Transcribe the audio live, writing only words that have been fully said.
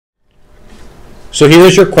So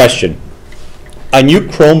here's your question. A new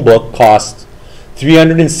Chromebook costs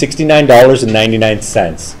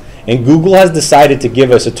 $369.99, and Google has decided to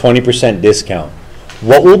give us a 20% discount.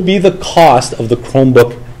 What will be the cost of the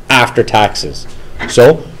Chromebook after taxes?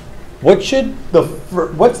 So what's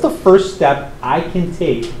the first step I can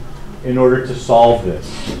take in order to solve this?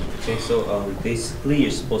 Okay, so basically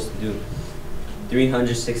you're supposed to do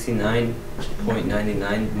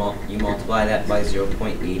 369.99. You multiply that by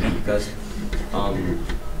 0.80 because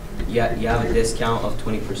you have a discount of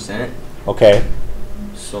 20%. Okay.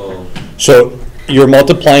 So you're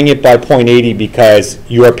multiplying it by 0.80 because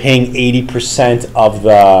you are paying 80% of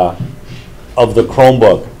the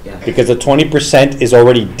Chromebook. Yeah. Because the 20% is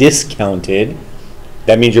already discounted.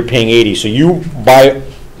 That means you're paying 80. So you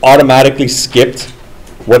automatically skipped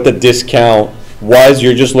what the discount was.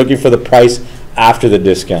 You're just looking for the price after the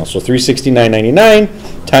discount. So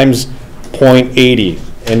 $369.99 times 0.80,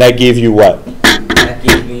 and that gave you what? That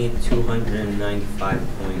gave me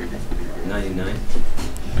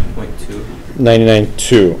 295.99.2.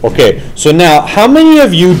 99.2. Okay. So now, how many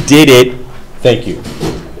of you did it? Thank you.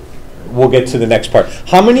 We'll get to the next part.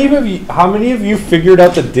 How many of you figured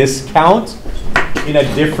out the discount in a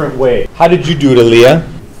different way? How did you do it, Aaliyah?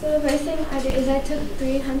 So the first thing I did is I took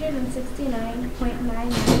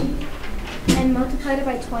 369.99 and multiplied it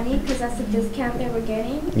by 20 because that's the discount they were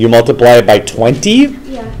getting. You multiply it by 20?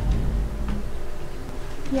 Yeah.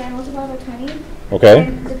 Yeah, I multiplied by 20. Okay.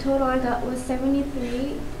 And the total I got was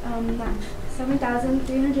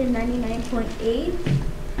 7,399.8.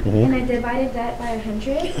 And I divided that by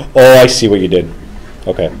 100. Oh, I see what you did.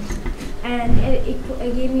 Okay. And it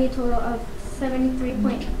gave me a total of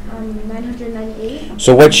 73.998.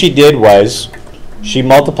 So what she did was she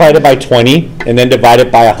multiplied it by 20 and then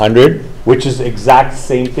divided by 100, which is the exact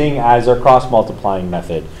same thing as our cross-multiplying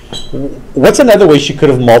method. What's another way she could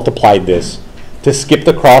have multiplied this to skip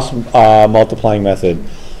the cross-multiplying method?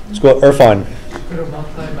 Let's go, Irfan. Could have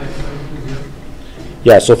multiplied by 20.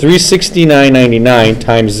 Yeah, so 369.99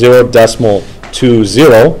 times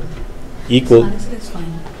 0.20 equal. It's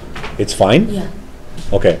fine. It's fine? Yeah.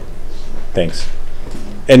 Okay, thanks.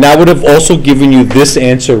 And that would have also given you this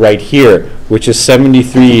answer right here, which is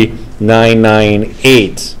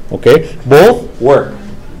 73.998. Okay, both work.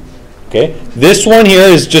 Okay, this one here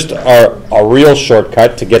is just a real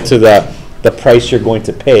shortcut to get to the price you're going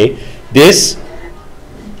to pay. This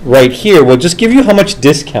right here will just give you how much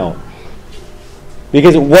discount.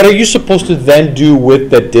 Because what are you supposed to then do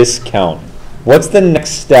with the discount? What's the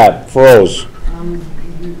next step for Oz? We're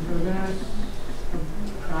gonna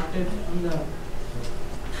subtract it from the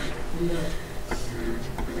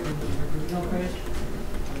original price.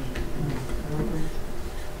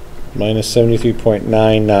 Minus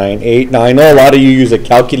 73.998. Now I know a lot of you use a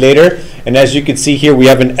calculator, and as you can see here, we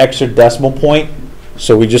have an extra decimal point.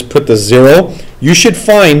 So we just put the 0. You should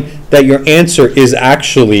find that your answer is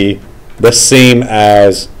actually the same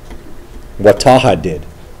as what Taha did.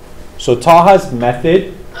 So Taha's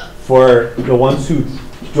method, for the ones who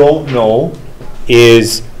don't know,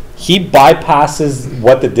 is he bypasses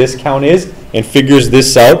what the discount is and figures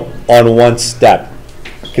this out on one step.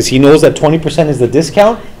 Because he knows that 20% is the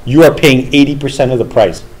discount, you are paying 80% of the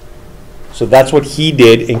price. So that's what he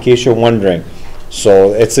did, in case you're wondering.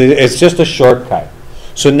 So it's just a shortcut.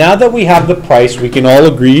 So now that we have the price, we can all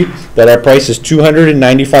agree that our price is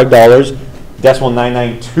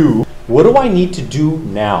 $295.992. What do I need to do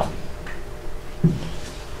now?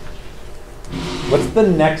 What's the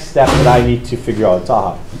next step that I need to figure out,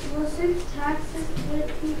 Taha? Well, since tax is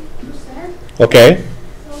 13%, Okay.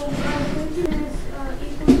 so 13 is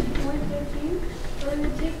equal to 0.13. So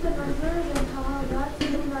you take the number that Taha got,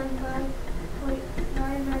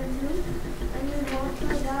 295.992, and you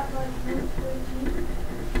multiply that by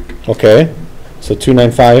 0.13. Okay. So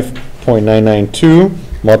 295.992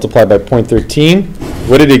 multiplied by 0.13.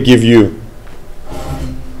 What did it give you? It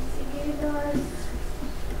gave us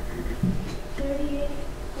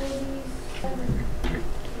 38.47.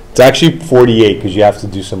 It's actually 48 because you have to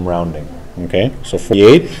do some rounding. Okay, so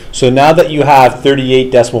 48. So now that you have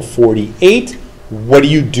 38.48, what do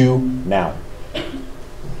you do now?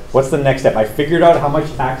 What's the next step? I figured out how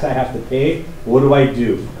much tax I have to pay. What do I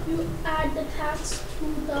do? You add the tax to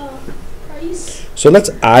the price. So let's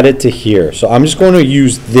add it to here. So I'm just going to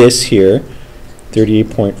use this here,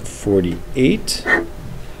 38.48.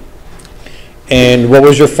 And what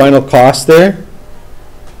was your final cost there?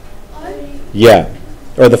 Yeah,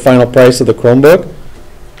 or the final price of the Chromebook?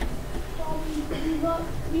 We got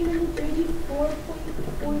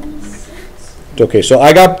 334.46. Okay, so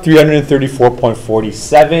I got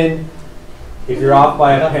 334.47. If you're off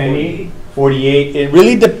by a penny, 48. It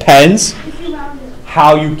really depends. If you round it.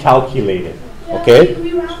 how you calculate it, Yeah, okay?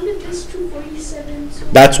 we rounded this to 47. So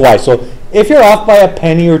That's why. So if you're off by a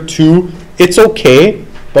penny or two, it's okay,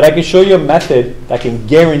 but I can show you a method that can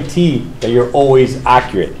guarantee that you're always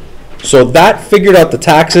accurate. So that figured out the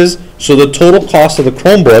taxes, so the total cost of the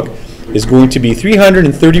Chromebook is going to be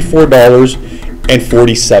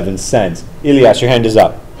 $334.47. Ilias, your hand is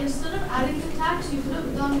up. instead of adding the tax, you could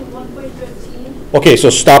have done 1.13. Okay, so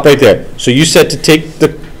stop right there. So you said to take the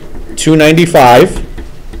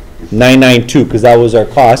 295,992, because that was our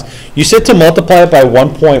cost. You said to multiply it by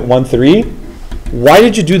 1.13. Why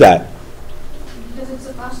did you do that? Because it's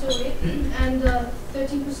a faster rate, and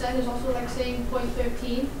 13% is also like saying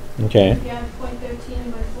 0.13. Okay. If you have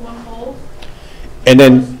 0.13 like for one whole, And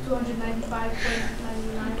then,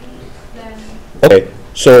 295.99, then okay,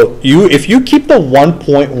 so if you keep the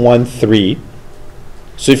 1.13,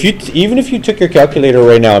 so even if you took your calculator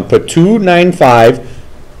right now and put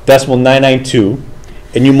 295.992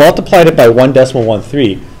 and you multiplied it by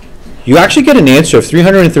 1.13, you actually get an answer of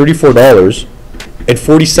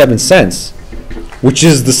 $334.47, which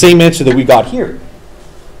is the same answer that we got here.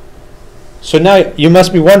 So now you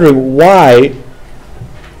must be wondering why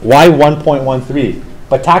 1.13?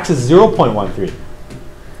 But tax is 0.13.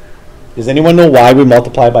 Does anyone know why we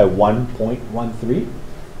multiply by 1.13?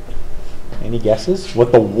 Any guesses?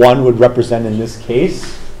 What the 1 would represent in this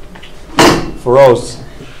case? Feroz.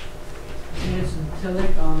 It's until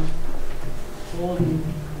like hold the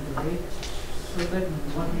rate, so it's like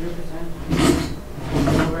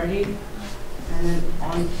 100% already, and then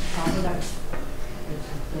on top of that, it's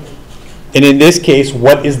like And in this case,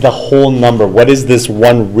 what is the whole number? What is this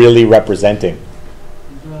 1 really representing?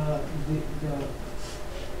 the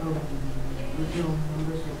original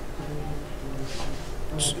numbers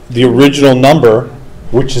of The original number,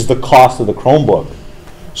 which is the cost of the Chromebook.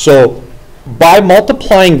 So by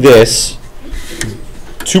multiplying this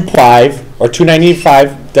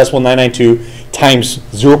 295.992 times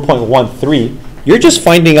 0.13, you're just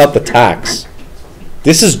finding out the tax.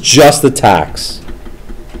 This is just the tax.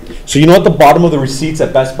 So you know at the bottom of the receipts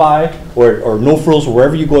at Best Buy or No Frills,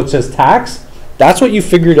 wherever you go, it says tax? That's what you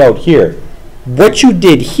figured out here. What you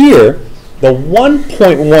did here, the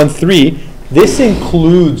 1.13, this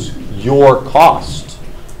includes your cost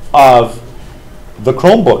of the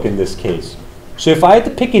Chromebook in this case. So if I had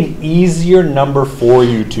to pick an easier number for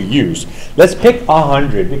you to use, let's pick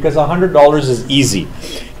 100 because $100 is easy.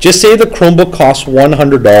 Just say the Chromebook costs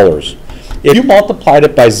 $100. If you multiplied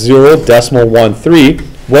it by 0.13,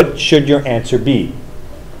 what should your answer be?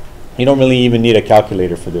 You don't really even need a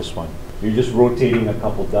calculator for this one. You're just rotating a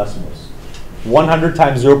couple decimals. 100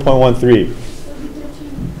 times 0.13.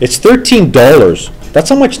 It's $13. That's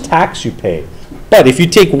how much tax you pay. But if you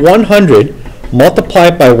take 100, multiply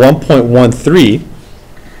it by 1.13,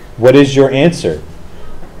 what is your answer?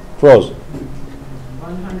 Pros.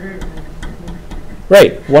 100.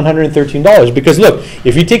 Right, $113. Because look,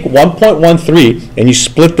 if you take 1.13 and you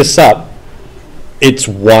split this up, it's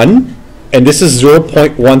 1, and this is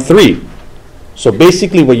 0.13. So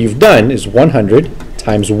basically what you've done is 100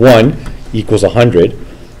 times 1 equals 100.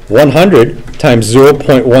 100 times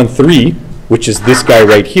 0.13, which is this guy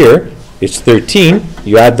right here, it's 13.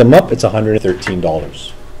 You add them up, it's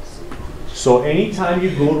 $113. So anytime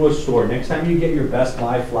you go to a store, next time you get your Best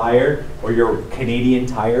Buy flyer or your Canadian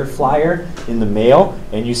Tire flyer in the mail,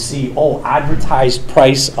 and you see, oh, advertised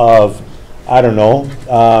price of, I don't know,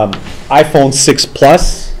 iPhone 6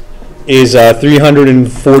 Plus is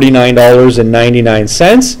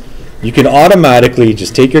 $349.99. You can automatically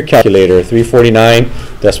just take your calculator,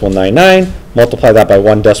 349.99, multiply that by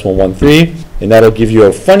 1.13, and that'll give you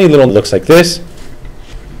a funny little, looks like this,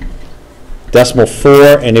 decimal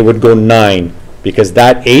 4, and it would go 9, because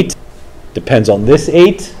that 8 depends on this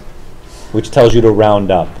 8, which tells you to round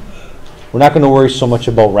up. We're not going to worry so much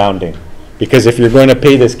about rounding, because if you're going to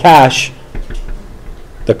pay this cash,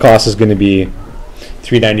 the cost is going to be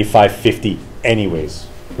 $395.50 anyways,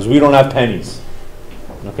 because we don't have pennies.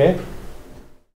 Okay?